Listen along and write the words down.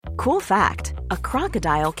Cool fact, a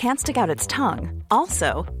crocodile can't stick out its tongue.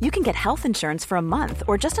 Also, you can get health insurance for a month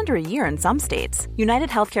or just under a year in some states. United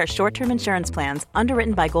Healthcare short-term insurance plans,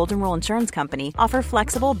 underwritten by Golden Rule Insurance Company, offer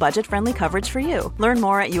flexible, budget-friendly coverage for you. Learn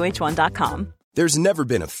more at uh1.com. There's never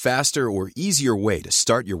been a faster or easier way to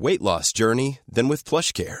start your weight loss journey than with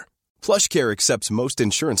PlushCare. PlushCare accepts most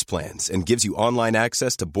insurance plans and gives you online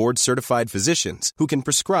access to board-certified physicians who can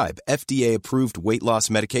prescribe FDA-approved weight loss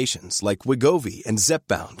medications like Wegovy and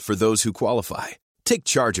Zepbound for those who qualify. Take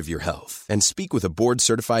charge of your health and speak with a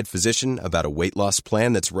board-certified physician about a weight loss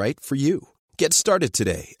plan that's right for you. Get started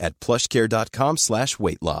today at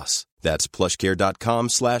plushcare.com/weight loss. That's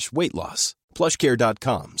plushcare.com/weight loss.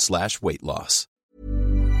 plushcare.com/weight loss.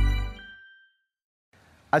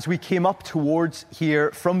 As we came up towards here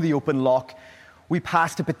from the open loch, we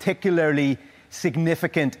passed a particularly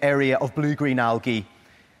significant area of blue-green algae.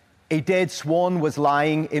 A dead swan was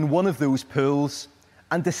lying in one of those pools,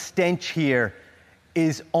 and the stench here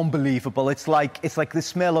is unbelievable. It's like the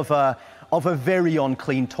smell of a very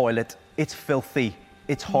unclean toilet. It's filthy,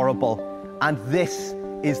 it's horrible, and this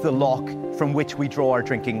is the loch from which we draw our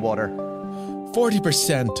drinking water.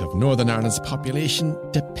 40% of Northern Ireland's population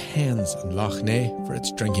depends on Lough Neagh for its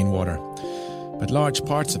drinking water. But large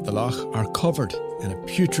parts of the loch are covered in a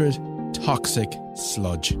putrid, toxic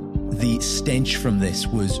sludge. The stench from this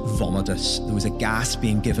was vomitous. There was a gas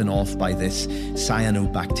being given off by this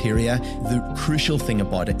cyanobacteria. The crucial thing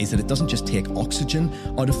about it is that it doesn't just take oxygen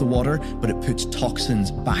out of the water, but it puts toxins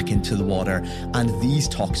back into the water. And these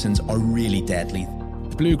toxins are really deadly.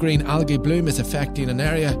 The blue-green algae bloom is affecting an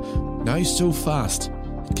area now so fast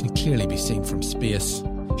it can clearly be seen from space.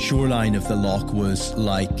 Shoreline of the loch was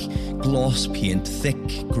like gloss paint,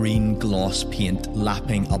 thick green gloss paint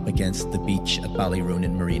lapping up against the beach at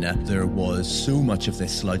Ballyronan Marina. There was so much of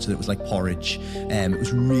this sludge that it was like porridge. It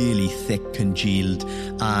was really thick, congealed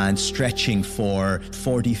and stretching for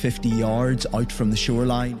 40, 50 yards out from the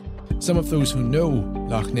shoreline. Some of those who know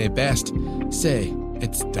Lough Neagh best say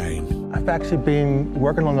it's down. I've actually been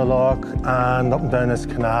working on the loch and up and down this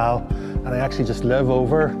canal, and I actually just live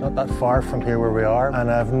over, not that far from here where we are, and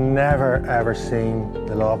I've never ever seen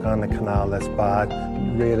the loch and the canal this bad.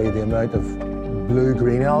 Really, the amount of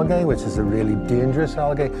blue-green algae, which is a really dangerous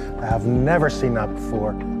algae, I have never seen that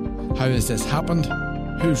before. How has this happened?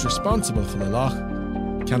 Who's responsible for the loch?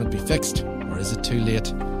 Can it be fixed, or is it too late?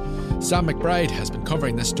 Sam McBride has been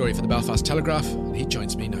covering this story for the Belfast Telegraph, and he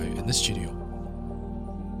joins me now in the studio.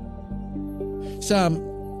 Sam,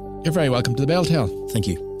 you're very welcome to the Bell Tale. Thank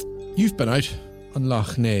you. You've been out on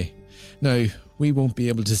Lough Neagh. Now, we won't be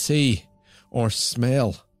able to see or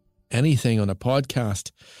smell anything on a podcast.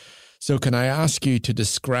 So can I ask you to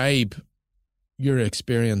describe your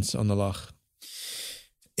experience on the loch?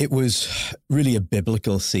 It was really a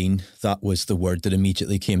biblical scene. That was the word that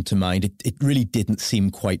immediately came to mind. It really didn't seem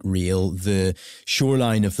quite real. The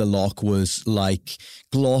shoreline of the loch was like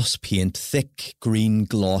gloss paint, thick green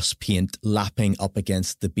gloss paint lapping up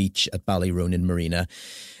against the beach at Ballyronan Marina.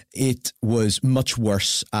 It was much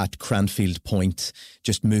worse at Cranfield Point,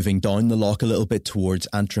 just moving down the loch a little bit towards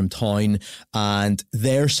Antrim Town. And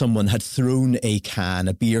there someone had thrown a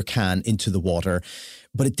beer can into the water,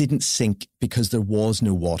 but it didn't sink because there was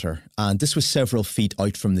no water. And this was several feet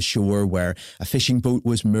out from the shore where a fishing boat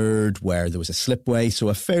was moored, where there was a slipway, so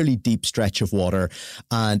a fairly deep stretch of water.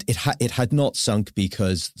 And it had not sunk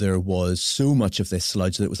because there was so much of this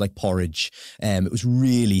sludge that it was like porridge. It was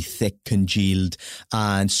really thick, congealed,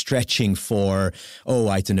 and stretching for,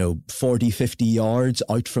 40, 50 yards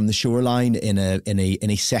out from the shoreline in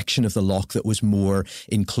a section of the loch that was more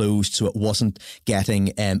enclosed, so it wasn't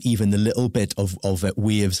getting even the little bit of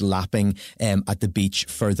waves lapping at the beach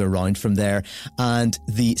further around from there. And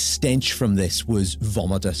the stench from this was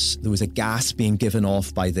vomitous. There was a gas being given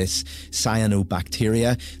off by this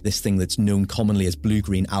cyanobacteria, this thing that's known commonly as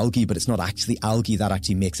blue-green algae, but it's not actually algae. That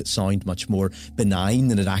actually makes it sound much more benign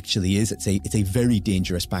than it actually is. It's a very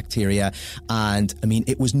dangerous bacteria. And I mean,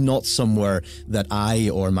 it was not somewhere that I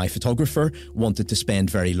or my photographer wanted to spend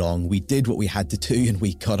very long. We did what we had to do and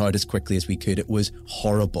we got out as quickly as we could. It was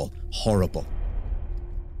horrible, horrible.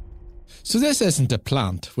 So this isn't a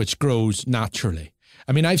plant which grows naturally.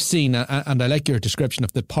 I mean, I've seen, and I like your description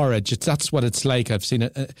of the porridge. That's what it's like. I've seen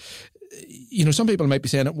it. Some people might be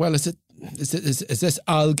saying, well, is this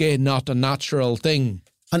algae not a natural thing?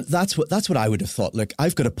 And that's what I would have thought. Look,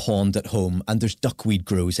 I've got a pond at home and there's duckweed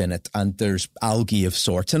grows in it and there's algae of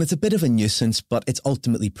sorts and it's a bit of a nuisance, but it's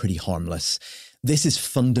ultimately pretty harmless. This is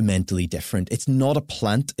fundamentally different. It's not a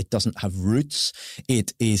plant. It doesn't have roots.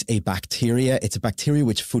 It is a bacteria. It's a bacteria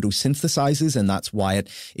which photosynthesizes, and that's why it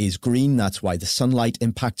is green. That's why the sunlight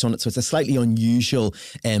impacts on it. So it's a slightly unusual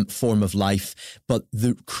form of life. But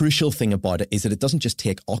the crucial thing about it is that it doesn't just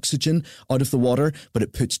take oxygen out of the water, but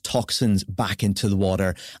it puts toxins back into the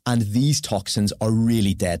water. And these toxins are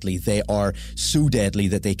really deadly. They are so deadly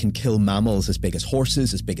that they can kill mammals as big as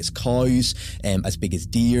horses, as big as cows, as big as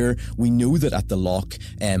deer. We know that at the loch,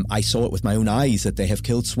 I saw it with my own eyes, that they have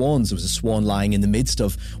killed swans. There was a swan lying in the midst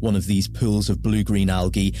of one of these pools of blue-green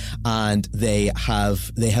algae, and they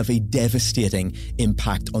have a devastating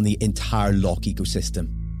impact on the entire loch ecosystem.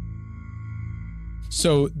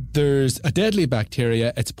 So there's a deadly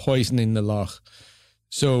bacteria, it's poisoning the loch.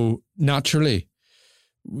 So naturally,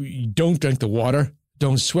 don't drink the water,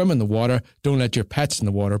 don't swim in the water, don't let your pets in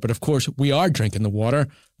the water. But of course, we are drinking the water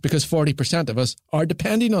because 40% of us are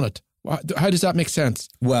depending on it. How does that make sense?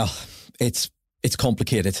 Well, it's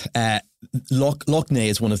complicated. Loch Neagh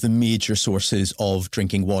is one of the major sources of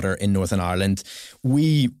drinking water in Northern Ireland.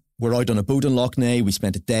 We were out on a boat in Loch Neagh. We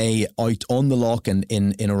spent a day out on the loch and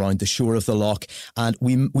in around the shore of the loch. And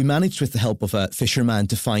we managed, with the help of a fisherman,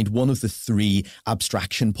 to find one of the 3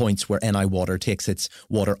 abstraction points where NI Water takes its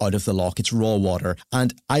water out of the loch. It's raw water.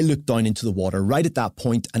 And I looked down into the water right at that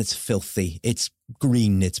point, and it's filthy. It's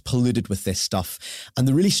green, it's polluted with this stuff. And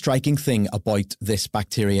the really striking thing about this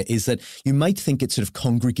bacteria is that you might think it sort of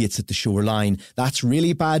congregates at the shoreline. That's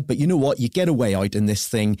really bad, but you know what? You get a way out in this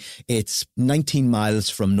thing. It's 19 miles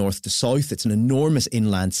from north to south. It's an enormous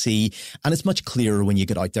inland sea, and it's much clearer when you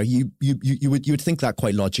get out there. You would think that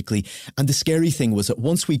quite logically. And the scary thing was that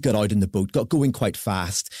once we got out in the boat, got going quite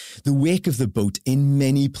fast, the wake of the boat in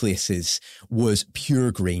many places was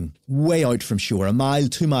pure green, way out from shore, a mile,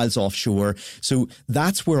 2 miles offshore. So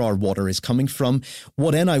that's where our water is coming from.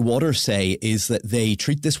 What NI Water say is that they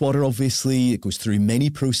treat this water, obviously. It goes through many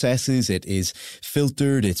processes. It is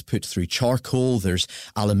filtered. It's put through charcoal. There's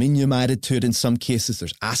aluminium added to it in some cases.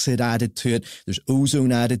 There's acid added to it. There's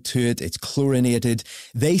ozone added to it. It's chlorinated.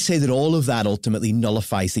 They say that all of that ultimately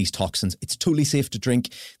nullifies these toxins. It's totally safe to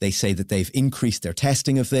drink. They say that they've increased their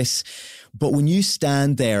testing of this. But when you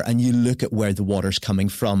stand there and you look at where the water's coming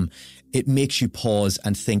from, it makes you pause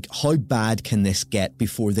and think, how bad can this get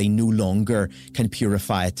before they no longer can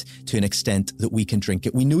purify it to an extent that we can drink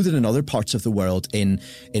it? We know that in other parts of the world, in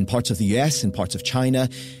parts of the US, in parts of China,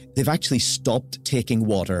 they've actually stopped taking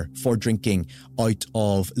water for drinking out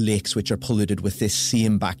of lakes which are polluted with this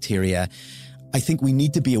same bacteria. I think we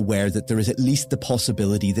need to be aware that there is at least the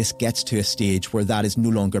possibility this gets to a stage where that is no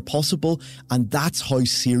longer possible, and that's how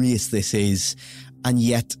serious this is. And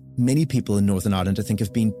yet many people in Northern Ireland, I think,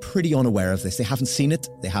 have been pretty unaware of this. They haven't seen it.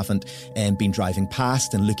 They haven't been driving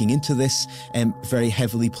past and looking into this very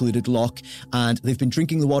heavily polluted loch, and they've been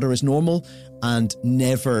drinking the water as normal and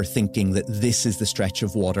never thinking that this is the stretch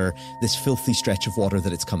of water, this filthy stretch of water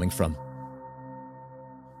that it's coming from.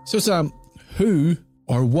 So, Sam, who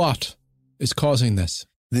or what is causing this?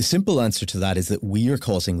 The simple answer to that is that we are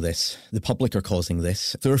causing this. The public are causing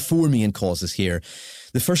this. There are 4 main causes here.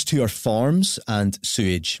 The first 2 are farms and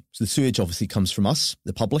sewage. So the sewage obviously comes from us,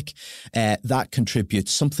 the public. That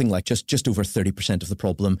contributes something like just over 30% of the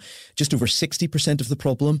problem. Just over 60% of the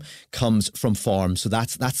problem comes from farms. So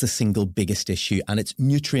that's the single biggest issue. And it's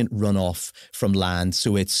nutrient runoff from land.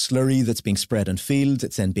 So it's slurry that's being spread on fields.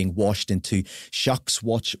 It's then being washed into shucks,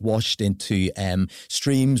 washed into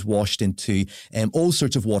streams, washed into all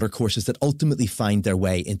sorts of watercourses that ultimately find their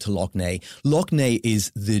way into Loch Neagh. Loch Neagh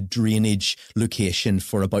is the drainage location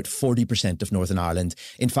for about 40% of Northern Ireland.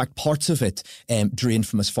 In fact, parts of it drain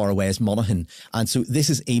from as far away as Monaghan. And so this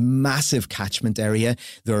is a massive catchment area.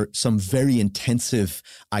 There are some very intensive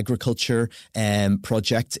agriculture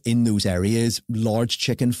projects in those areas, large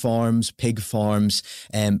chicken farms, pig farms.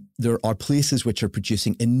 There are places which are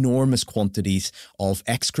producing enormous quantities of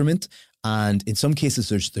excrement. And in some cases,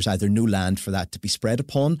 there's either no land for that to be spread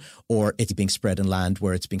upon, or it's being spread in land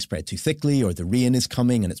where it's being spread too thickly, or the rain is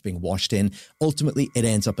coming and it's being washed in. Ultimately, it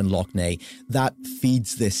ends up in Loch Neagh. That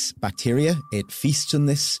feeds this bacteria. It feasts on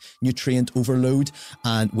this nutrient overload.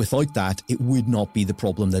 And without that, it would not be the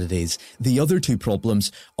problem that it is. The other 2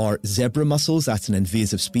 problems are zebra mussels. That's an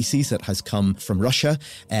invasive species that has come from Russia.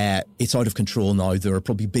 It's out of control now. There are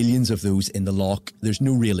probably billions of those in the loch. There's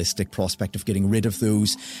no realistic prospect of getting rid of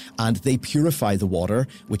those. And they they purify the water,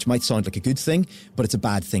 which might sound like a good thing, but it's a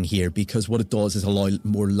bad thing here, because what it does is allow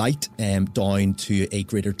more light down to a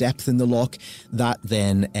greater depth in the loch. That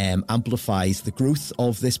then amplifies the growth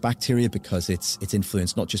of this bacteria, because it's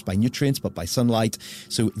influenced not just by nutrients but by sunlight.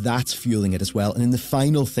 So that's fueling it as well. And then the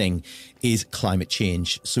final thing is climate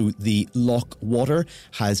change. So the loch water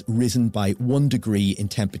has risen by 1 degree in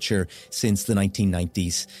temperature since the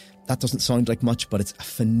 1990s. That doesn't sound like much, but it's a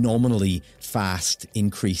phenomenally fast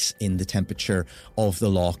increase in the temperature of the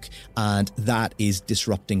loch, and that is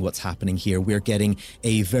disrupting what's happening here. We're getting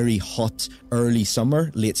a very hot early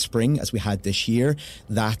summer, late spring, as we had this year.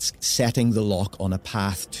 That's setting the loch on a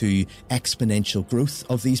path to exponential growth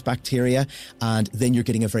of these bacteria, and then you're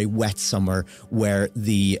getting a very wet summer where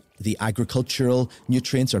the agricultural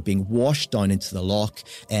nutrients are being washed down into the loch,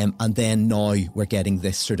 and then now we're getting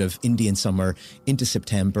this sort of Indian summer into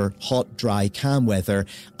September, hot, dry, calm weather,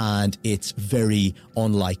 and it's very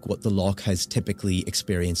unlike what the loch has typically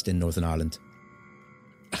experienced in Northern Ireland.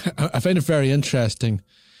 I find it very interesting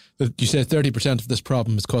that you said 30% of this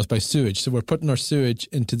problem is caused by sewage. So we're putting our sewage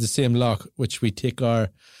into the same loch which we take our...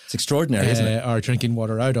 It's extraordinary, isn't it? Our drinking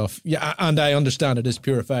water out of. Yeah, and I understand it is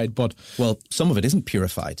purified, but... Well, some of it isn't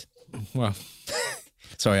purified. Well...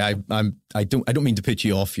 Sorry, I don't mean to put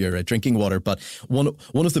you off your drinking water, but one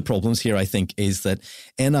of the problems here, I think, is that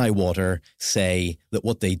NI Water say that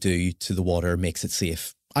what they do to the water makes it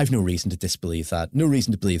safe. I've no reason to disbelieve that. No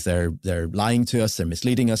reason to believe they're lying to us, they're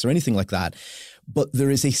misleading us, or anything like that. But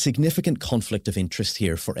there is a significant conflict of interest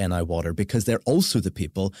here for NI Water, because they're also the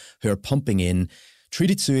people who are pumping in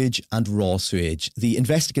treated sewage and raw sewage. The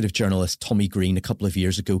investigative journalist Tommy Green a couple of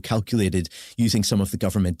years ago calculated, using some of the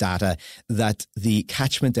government data, that the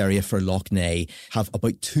catchment area for Lough Neagh have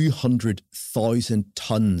about 200,000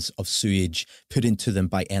 tonnes of sewage put into them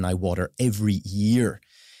by NI Water every year.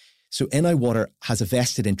 So NI Water has a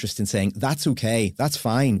vested interest in saying, that's okay, that's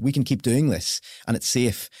fine, we can keep doing this, and it's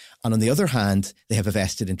safe. And on the other hand, they have a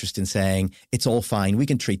vested interest in saying, it's all fine, we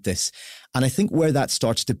can treat this. And I think where that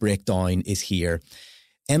starts to break down is here.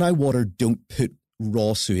 NI Water don't put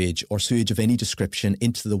raw sewage or sewage of any description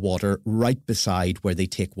into the water right beside where they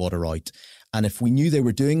take water out. And if we knew they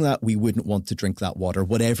were doing that, we wouldn't want to drink that water,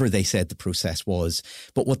 whatever they said the process was.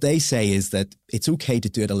 But what they say is that it's okay to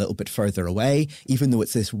do it a little bit further away, even though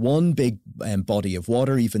it's this one big body of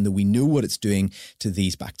water, even though we know what it's doing to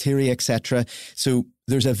these bacteria, etc. So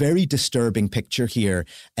there's a very disturbing picture here,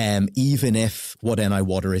 even if what NI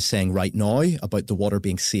Water is saying right now about the water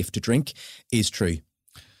being safe to drink is true.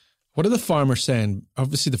 What are the farmers saying?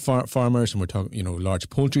 Obviously the farmers, and we're talking, large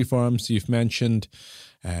poultry farms you've mentioned,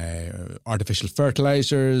 artificial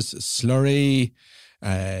fertilizers, slurry.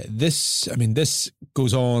 This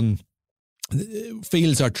goes on.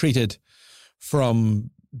 Fields are treated from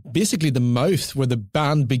basically the mouth where the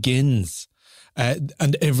band begins,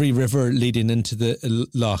 and every river leading into the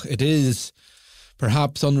loch. It is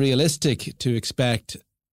perhaps unrealistic to expect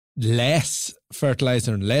less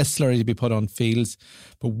fertilizer and less slurry to be put on fields.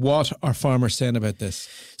 But what are farmers saying about this?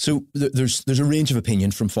 So there's a range of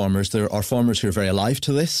opinion from farmers. There are farmers who are very alive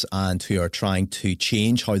to this and who are trying to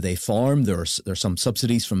change how they farm. There's some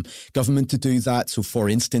subsidies from government to do that. So for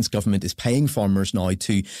instance, government is paying farmers now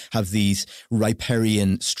to have these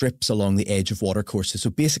riparian strips along the edge of watercourses.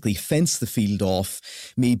 So basically fence the field off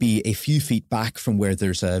maybe a few feet back from where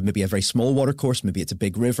there's maybe a very small watercourse, maybe it's a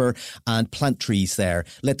big river, and plant trees there.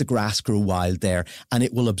 Let the grass grow wild there, and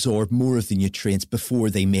it will absorb more of the nutrients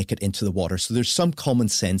before they make it into the water. So there's some common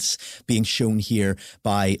sense being shown here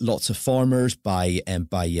by lots of farmers, by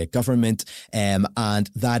government, and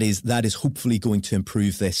that is hopefully going to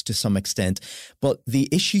improve this to some extent. But the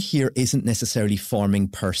issue here isn't necessarily farming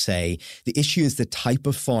per se. The issue is the type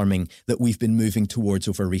of farming that we've been moving towards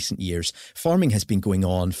over recent years. Farming has been going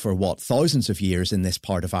on for thousands of years in this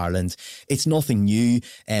part of Ireland. It's nothing new.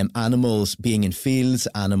 Animals being in fields,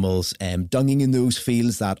 animals dunging in those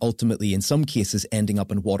fields, that ultimately in some cases ending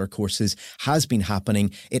up in watercourses, has been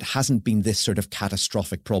happening. It hasn't been this sort of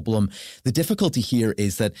catastrophic problem. The difficulty here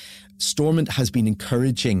is that Stormont has been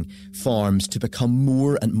encouraging farms to become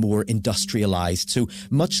more and more industrialised. So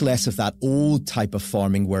much less of that old type of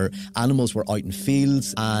farming where animals were out in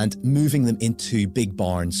fields and moving them into big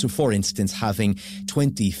barns. So for instance, having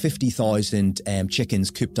 20, 50,000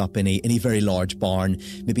 chickens cooped up in a very large barn,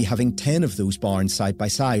 maybe having 10 of those barns side by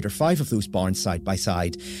side or 5 of those barns side by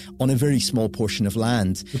side on a very small portion of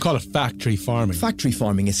land. We call it factory farming. Factory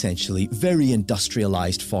farming, essentially. Very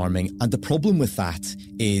industrialised farming. And the problem with that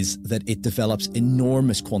is that it develops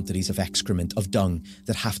enormous quantities of excrement, of dung,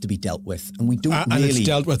 that have to be dealt with. And we don't And it's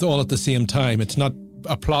dealt with all at the same time. It's not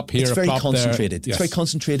a plop here, it's very concentrated. Yes. It's very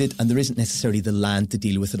concentrated, and there isn't necessarily the land to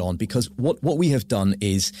deal with it on, because what we have done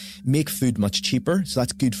is make food much cheaper. So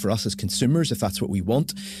that's good for us as consumers if that's what we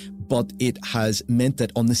want. But it has meant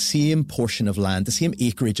that on the same portion of land, the same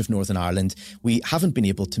acreage of Northern Ireland, we haven't been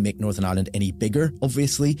able to make Northern Ireland any bigger,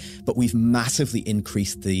 obviously, but we've massively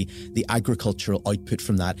increased the agricultural output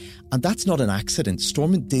from that. And that's not an accident.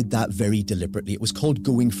 Stormont did that very deliberately. It was called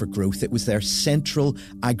Going for Growth. It was their central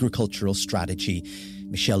agricultural strategy.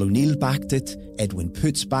 Michelle O'Neill backed it, Edwin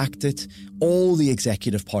Poots backed it, all the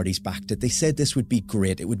executive parties backed it. They said this would be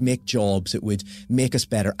great, it would make jobs, it would make us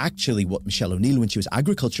better. Actually, what Michelle O'Neill, when she was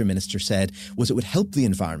Agriculture Minister, said was it would help the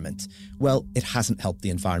environment. Well, it hasn't helped the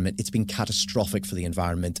environment. It's been catastrophic for the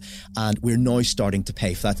environment, and we're now starting to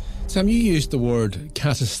pay for that. Sam, you used the word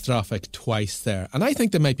catastrophic twice there, and I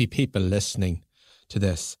think there might be people listening to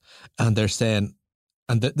this, and they're saying,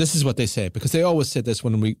 and this is what they say, because they always say this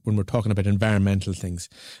when we're talking about environmental things,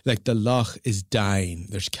 like the loch is dying,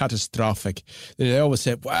 there's catastrophic. They always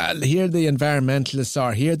say, well, here the environmentalists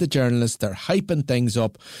are, here the journalists, they're hyping things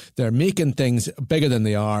up, they're making things bigger than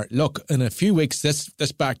they are. Look, in a few weeks, this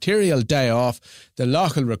bacteria will die off, the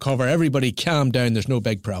loch will recover, everybody calm down, there's no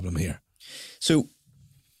big problem here. So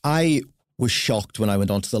I was shocked when I went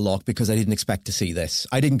onto the loch because I didn't expect to see this.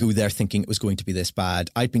 I didn't go there thinking it was going to be this bad.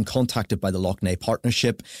 I'd been contacted by the Lough Neagh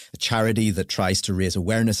Partnership, a charity that tries to raise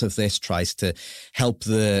awareness of this, tries to help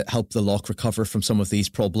the loch recover from some of these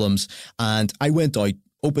problems. And I went out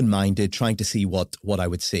open-minded, trying to see what I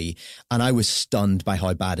would see. And I was stunned by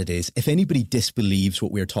how bad it is. If anybody disbelieves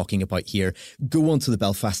what we're talking about here, go onto the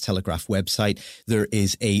Belfast Telegraph website. There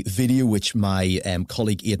is a video which my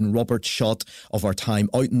colleague Aidan Roberts shot of our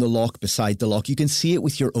time out in the loch, beside the loch. You can see it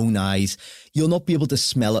with your own eyes. You'll not be able to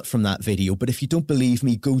smell it from that video, but if you don't believe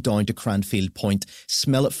me, go down to Cranfield Point,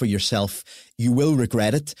 smell it for yourself. You will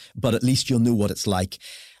regret it, but at least you'll know what it's like.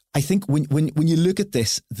 I think when you look at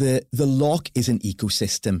this, the loch is an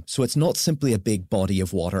ecosystem. So it's not simply a big body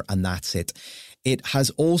of water and that's it. It has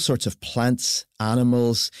all sorts of plants,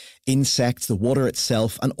 animals, insects, the water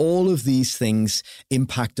itself, and all of these things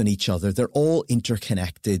impact on each other. They're all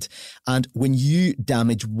interconnected. And when you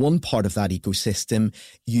damage one part of that ecosystem,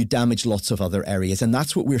 you damage lots of other areas. And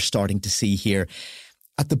that's what we're starting to see here.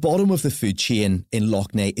 At the bottom of the food chain in Lough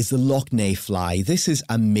Neagh is the Lough Neagh fly. This is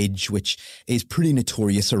a midge which is pretty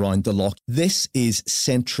notorious around the loch. This is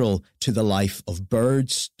central to the life of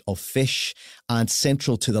birds, of fish, and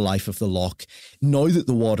central to the life of the loch. Now that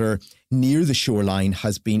the water near the shoreline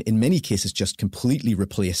has been, in many cases, just completely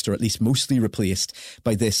replaced, or at least mostly replaced,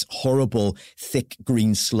 by this horrible, thick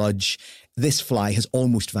green sludge, this fly has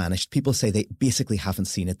almost vanished. People say they basically haven't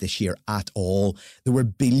seen it this year at all. There were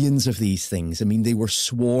billions of these things. I mean, they were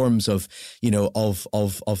swarms of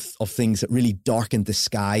things that really darkened the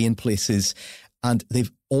sky in places, and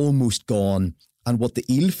they've almost gone. And what the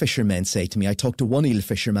eel fishermen say to me, I talked to one eel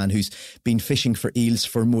fisherman who's been fishing for eels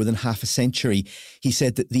for more than half a century. He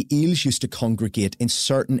said that the eels used to congregate in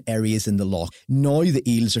certain areas in the loch. Now the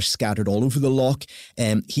eels are scattered all over the loch.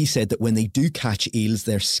 He said that when they do catch eels,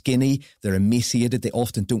 they're skinny, they're emaciated, they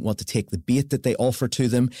often don't want to take the bait that they offer to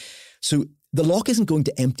them. So the loch isn't going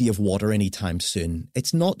to empty of water anytime soon.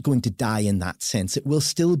 It's not going to die in that sense. It will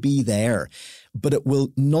still be there, but it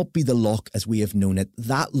will not be the loch as we have known it.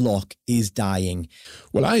 That loch is dying.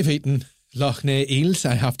 Well, I've eaten Lough Neagh eels,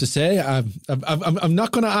 I have to say. I'm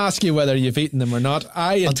not going to ask you whether you've eaten them or not.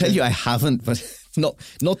 I'll tell you I haven't, but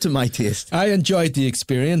not to my taste. I enjoyed the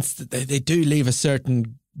experience. They do leave a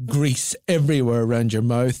certain grease everywhere around your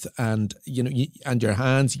mouth and and your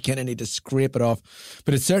hands. You kind of need to scrape it off,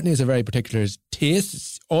 but it certainly is a very particular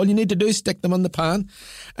taste. All you need to do is stick them on the pan.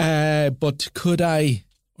 But could I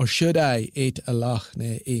or should I eat a Lough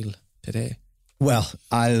Neagh eel today? Well,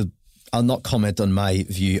 I'll not comment on my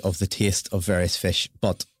view of the taste of various fish,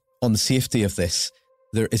 but on the safety of this,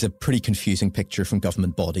 there is a pretty confusing picture from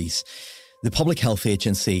government bodies. The Public Health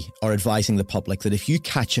Agency are advising the public that if you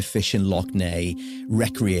catch a fish in Lough Neagh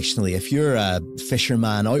recreationally, if you're a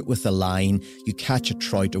fisherman out with a line, you catch a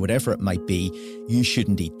trout or whatever it might be, you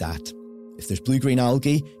shouldn't eat that. If there's blue-green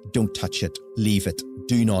algae, don't touch it, leave it,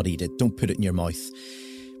 do not eat it, don't put it in your mouth.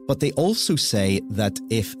 But they also say that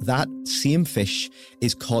if that same fish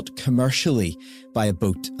is caught commercially by a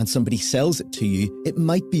boat and somebody sells it to you, it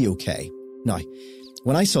might be okay. Now,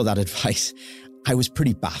 when I saw that advice, I was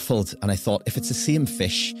pretty baffled, and I thought, if it's the same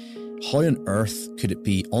fish, how on earth could it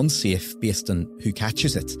be unsafe based on who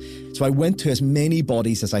catches it? So I went to as many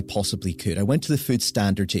bodies as I possibly could. I went to the Food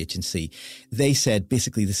Standards Agency. They said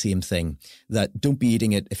basically the same thing, that don't be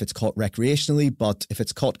eating it if it's caught recreationally, but if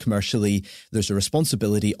it's caught commercially, there's a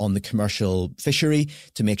responsibility on the commercial fishery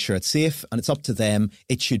to make sure it's safe, and it's up to them.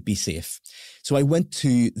 It should be safe. So I went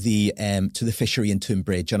to the fishery in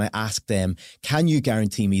Tunbridge and I asked them, can you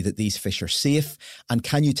guarantee me that these fish are safe? And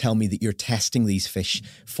can you tell me that you're testing these fish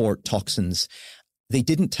for toxins? They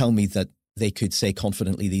didn't tell me that they could say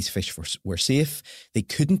confidently these fish were safe. They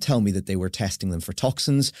couldn't tell me that they were testing them for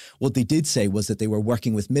toxins. What they did say was that they were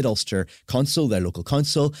working with Mid-Ulster Council, their local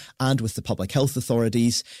council, and with the public health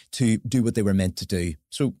authorities to do what they were meant to do.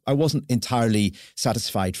 So I wasn't entirely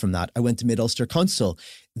satisfied from that. I went to Mid-Ulster Council.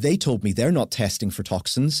 They told me they're not testing for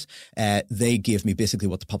toxins. They gave me basically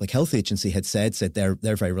what the Public Health Agency had said they're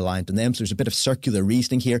very reliant on them. So there's a bit of circular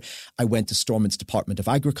reasoning here. I went to Stormont's Department of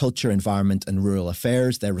Agriculture, Environment and Rural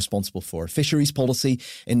Affairs. They're responsible for fisheries policy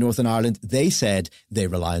in Northern Ireland. They said they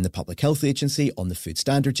rely on the Public Health Agency, on the Food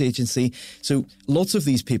Standards Agency. So lots of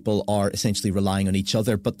these people are essentially relying on each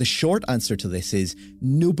other. But the short answer to this is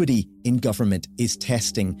nobody in government is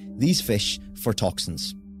testing these fish for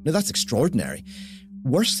toxins. Now that's extraordinary.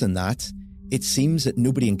 Worse than that, it seems that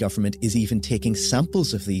nobody in government is even taking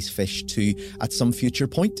samples of these fish to, at some future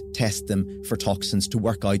point, test them for toxins to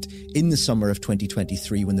work out in the summer of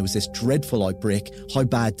 2023 when there was this dreadful outbreak, how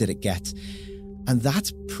bad did it get? And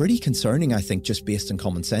that's pretty concerning, I think, just based on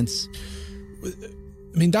common sense.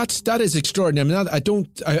 I mean, that is extraordinary. I mean,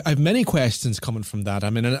 I have many questions coming from that. I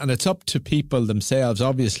mean, and it's up to people themselves,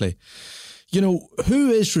 obviously. You know, who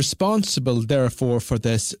is responsible, therefore, for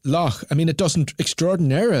this loch? I mean, it doesn't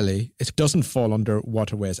fall under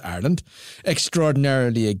Waterways Ireland.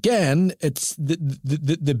 Extraordinarily, again, it's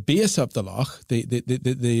the base of the loch,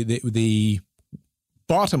 the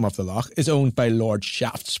bottom of the loch is owned by Lord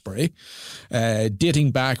Shaftesbury,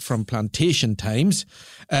 dating back from plantation times.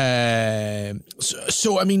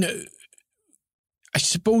 So, I mean, I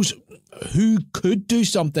suppose who could do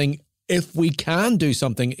something? If we can do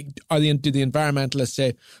something, do the environmentalists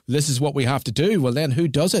say, this is what we have to do? Well, then who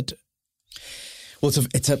does it? Well,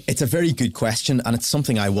 it's a very good question, and it's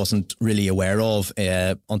something I wasn't really aware of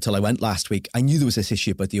until I went last week. I knew there was this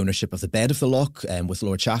issue about the ownership of the bed of the loch with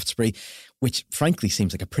Lord Shaftesbury, which frankly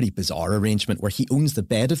seems like a pretty bizarre arrangement where he owns the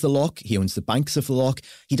bed of the loch, he owns the banks of the loch,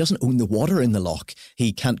 he doesn't own the water in the loch.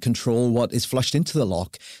 He can't control what is flushed into the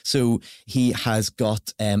loch. So he has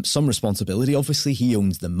got some responsibility, obviously. He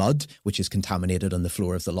owns the mud, which is contaminated on the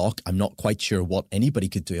floor of the loch. I'm not quite sure what anybody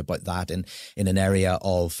could do about that in an area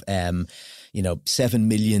of 7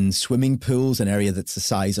 million swimming pools, an area that's the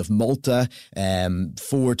size of Malta,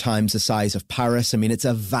 4 times the size of Paris. I mean, it's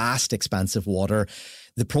a vast expanse of water.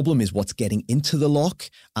 The problem is what's getting into the loch.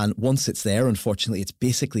 And once it's there, unfortunately, it's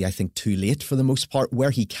basically, I think, too late for the most part.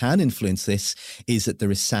 Where he can influence this is that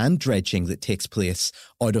there is sand dredging that takes place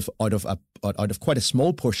out of quite a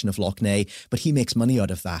small portion of Loch Neagh, but he makes money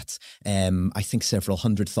out of that. I think several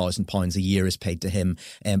 £100,000 a year is paid to him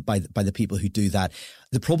by the people who do that.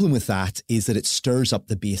 The problem with that is that it stirs up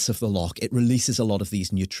the base of the loch. It releases a lot of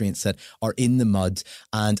these nutrients that are in the mud.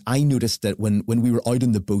 And I noticed that when we were out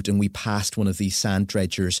in the boat and we passed one of these sand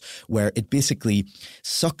dredgers where it basically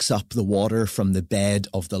sucks up the water from the bed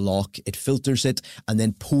of the loch, it filters it and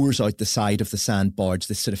then pours out the side of the sand barge,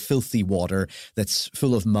 this sort of filthy water that's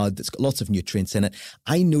full of mud, that's got lots of nutrients in it.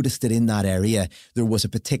 I noticed that in that area, there was a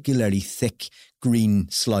particularly thick green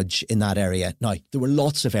sludge in that area. Now, there were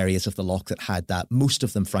lots of areas of the loch that had that, most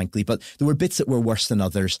of them, frankly, but there were bits that were worse than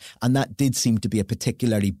others, and that did seem to be a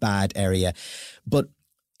particularly bad area. But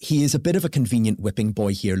he is a bit of a convenient whipping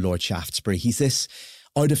boy here, Lord Shaftesbury. He's this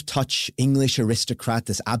out-of-touch English aristocrat,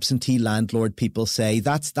 this absentee landlord, people say.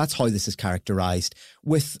 That's how this is characterised,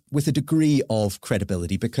 with a degree of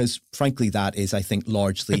credibility, because frankly that is, I think,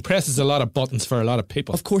 largely... It presses a lot of buttons for a lot of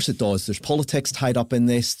people. Of course it does. There's politics tied up in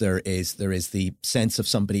this. There is the sense of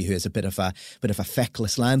somebody who is a bit of a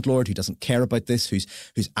feckless landlord who doesn't care about this, whose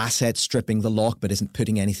assets stripping the loch but isn't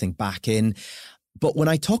putting anything back in. But when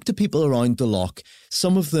I talked to people around the loch,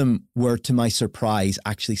 some of them were, to my surprise,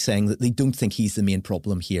 actually saying that they don't think he's the main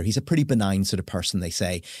problem here. He's a pretty benign sort of person, they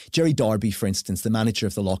say. Jerry Darby, for instance, the manager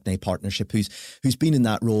of the Loch Neagh Partnership, who's been in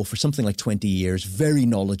that role for something like 20 years, very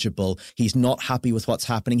knowledgeable. He's not happy with what's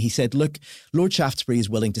happening. He said, look, Lord Shaftesbury is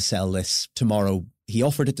willing to sell this tomorrow. He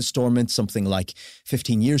offered it to Stormont something like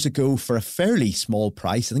 15 years ago for a fairly small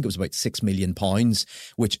price. I think it was about £6 million,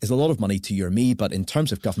 which is a lot of money to you or me, but in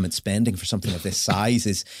terms of government spending for something of this size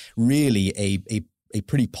is really a a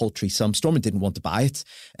pretty paltry sum. Stormont didn't want to buy it.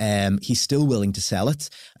 He's still willing to sell it.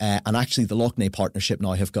 And actually the Neagh partnership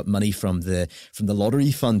now have got money from the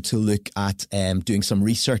lottery fund to look at doing some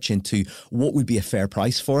research into what would be a fair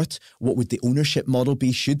price for it. What would the ownership model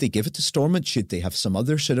be? Should they give it to Stormont? Should they have some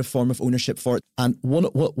other sort of form of ownership for it? And one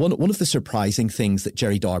of the surprising things that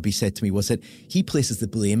Jerry Darby said to me was that he places the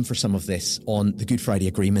blame for some of this on the Good Friday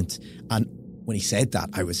Agreement. And when he said that,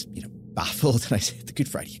 I was, baffled. And I said, the Good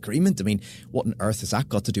Friday Agreement? I mean, what on earth has that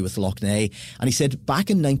got to do with Neagh? And he said, back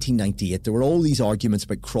in 1998, there were all these arguments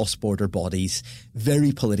about cross-border bodies,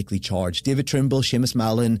 very politically charged. David Trimble, Seamus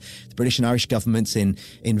Mallon, the British and Irish governments in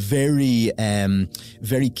very,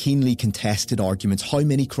 very keenly contested arguments. How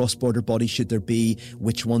many cross-border bodies should there be?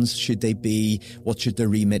 Which ones should they be? What should their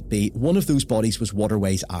remit be? One of those bodies was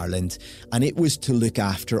Waterways Ireland, and it was to look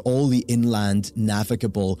after all the inland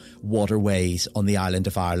navigable waterways on the island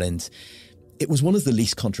of Ireland. It was one of the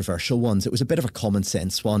least controversial ones. It was a bit of a common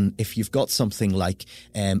sense one. If you've got something like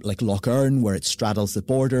Lough Erne, where it straddles the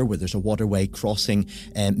border, where there's a waterway crossing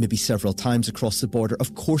maybe several times across the border,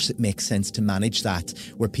 of course it makes sense to manage that,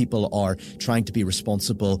 where people are trying to be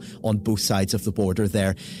responsible on both sides of the border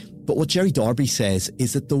there. But what Jerry Darby says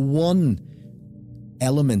is that the one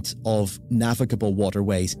element of navigable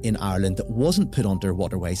waterways in Ireland that wasn't put under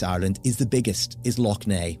Waterways Ireland is the biggest, is Lough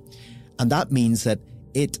Neagh. And that means that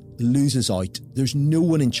it loses out. There's no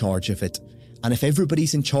one in charge of it. And if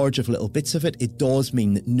everybody's in charge of little bits of it, it does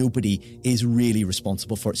mean that nobody is really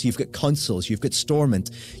responsible for it. So you've got councils, you've got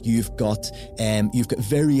Stormont, you've got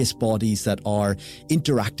various bodies that are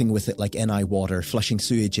interacting with it, like NI Water, flushing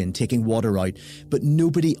sewage in, taking water out. But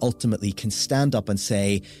nobody ultimately can stand up and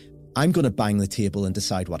say, I'm going to bang the table and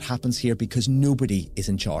decide what happens here, because nobody is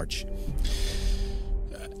in charge.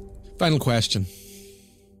 Final question.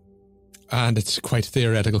 And it's quite a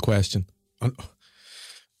theoretical question.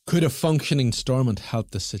 Could a functioning Stormont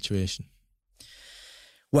help this situation?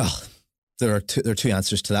 Well, there are two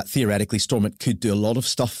answers to that. Theoretically, Stormont could do a lot of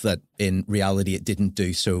stuff that in reality it didn't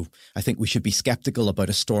do. So I think we should be sceptical about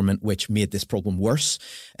a Stormont which made this problem worse,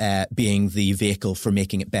 being the vehicle for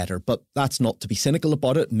making it better. But that's not to be cynical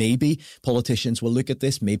about it. Maybe politicians will look at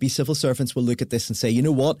this. Maybe civil servants will look at this and say, you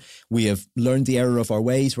know what? We have learned the error of our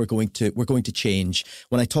ways. We're going to change.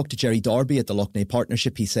 When I talked to Jerry Darby at the Neagh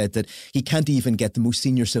partnership, he said that he can't even get the most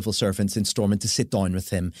senior civil servants in Stormont to sit down with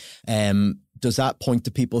him. Does that point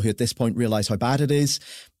to people who at this point realise how bad it is?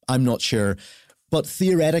 I'm not sure. But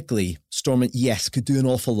theoretically, Stormont, yes, could do an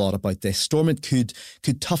awful lot about this. Stormont could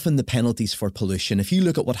toughen the penalties for pollution. If you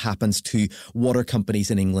look at what happens to water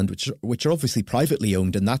companies in England, which are obviously privately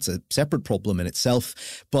owned, and that's a separate problem in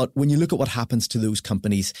itself. But when you look at what happens to those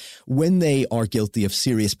companies, when they are guilty of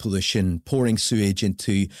serious pollution, pouring sewage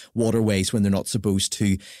into waterways when they're not supposed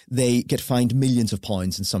to, they get fined millions of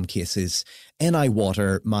pounds in some cases. NI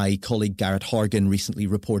Water, my colleague Garrett Hargan recently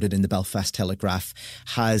reported in the Belfast Telegraph,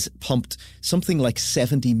 has pumped something like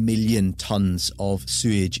 70 million tonnes of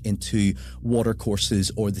sewage into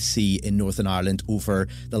watercourses or the sea in Northern Ireland over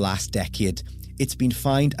the last decade. It's been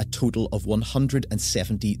fined a total of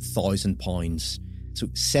 £170,000. So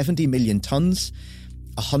 70 million tonnes,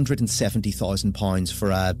 £170,000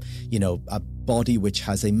 for a body which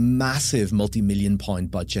has a massive multi-million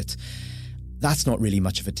pound budget. That's not really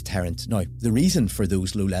much of a deterrent. Now, the reason for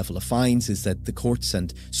those low level of fines is that the courts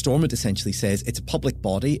and Stormont essentially says it's a public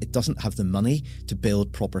body. It doesn't have the money to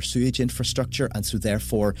build proper sewage infrastructure. And so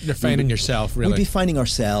therefore... You're fining yourself, really. We'd be fining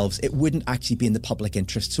ourselves. It wouldn't actually be in the public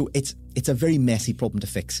interest. So it's a very messy problem to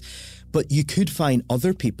fix. But you could fine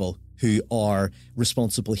other people who are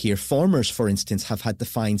responsible here. Farmers, for instance, have had the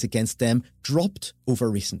fines against them dropped over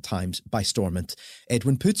recent times by Stormont.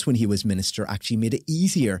 Edwin Poots, when he was minister, actually made it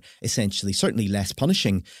easier, essentially, certainly less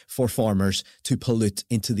punishing for farmers to pollute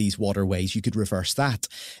into these waterways. You could reverse that.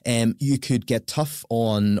 You could get tough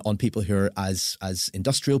on people who are as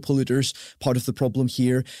industrial polluters. Part of the problem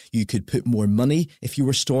here, you could put more money, if you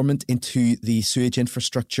were Stormont, into the sewage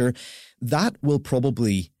infrastructure. That will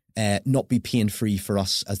probably not be pain-free for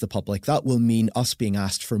us as the public. That will mean us being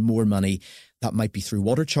asked for more money. That might be through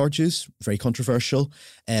water charges, very controversial.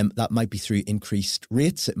 That might be through increased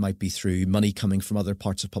rates. It might be through money coming from other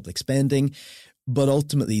parts of public spending. But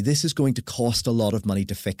ultimately, this is going to cost a lot of money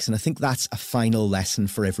to fix. And I think that's a final lesson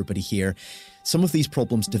for everybody here. Some of these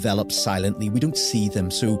problems develop silently. We don't see them.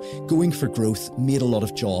 So going for growth made a lot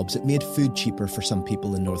of jobs. It made food cheaper for some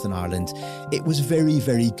people in Northern Ireland. It was very,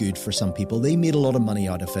 very good for some people. They made a lot of money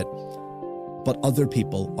out of it. But other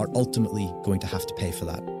people are ultimately going to have to pay for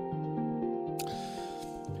that.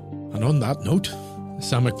 And on that note,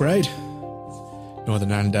 Sam McBride,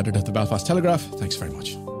 Northern Ireland editor of the Belfast Telegraph, thanks very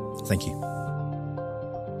much. Thank you.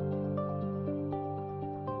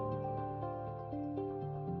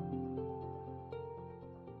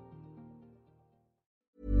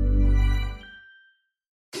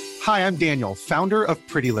 Hi, I'm Daniel, founder of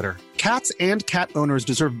Pretty Litter. Cats and cat owners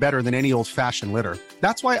deserve better than any old-fashioned litter.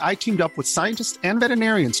 That's why I teamed up with scientists and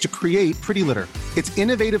veterinarians to create Pretty Litter. Its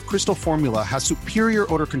innovative crystal formula has superior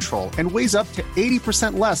odor control and weighs up to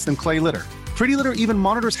 80% less than clay litter. Pretty Litter even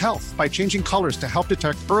monitors health by changing colors to help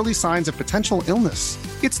detect early signs of potential illness.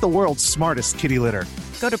 It's the world's smartest kitty litter.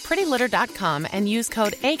 Go to prettylitter.com and use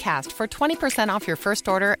code ACAST for 20% off your first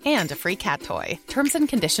order and a free cat toy. Terms and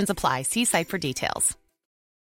conditions apply. See site for details.